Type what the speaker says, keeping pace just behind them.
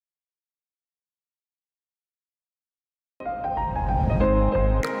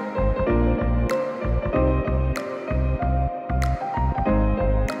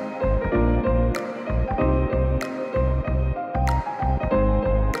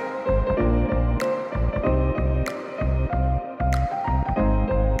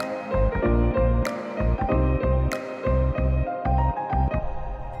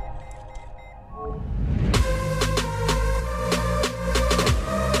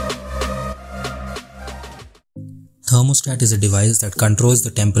Thermostat is a device that controls the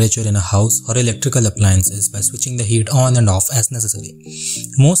temperature in a house or electrical appliances by switching the heat on and off as necessary.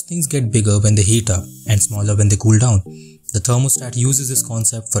 Most things get bigger when they heat up and smaller when they cool down. The thermostat uses this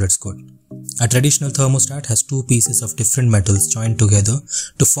concept for its good. A traditional thermostat has two pieces of different metals joined together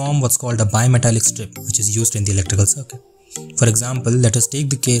to form what's called a bimetallic strip, which is used in the electrical circuit. For example, let us take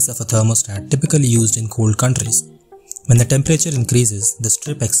the case of a thermostat typically used in cold countries. When the temperature increases, the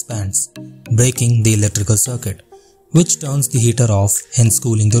strip expands, breaking the electrical circuit, which turns the heater off, hence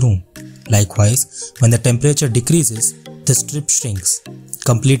cooling the room. Likewise, when the temperature decreases, the strip shrinks,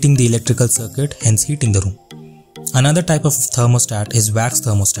 completing the electrical circuit, hence heating the room. Another type of thermostat is wax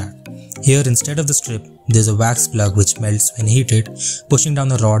thermostat. Here, instead of the strip, there is a wax plug which melts when heated, pushing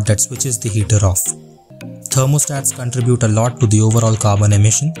down a rod that switches the heater off. Thermostats contribute a lot to the overall carbon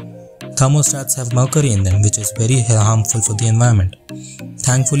emission. Thermostats have mercury in them, which is very harmful for the environment.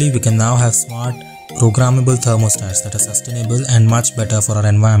 Thankfully, we can now have smart, programmable thermostats that are sustainable and much better for our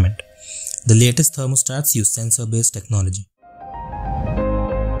environment. The latest thermostats use sensor-based technology.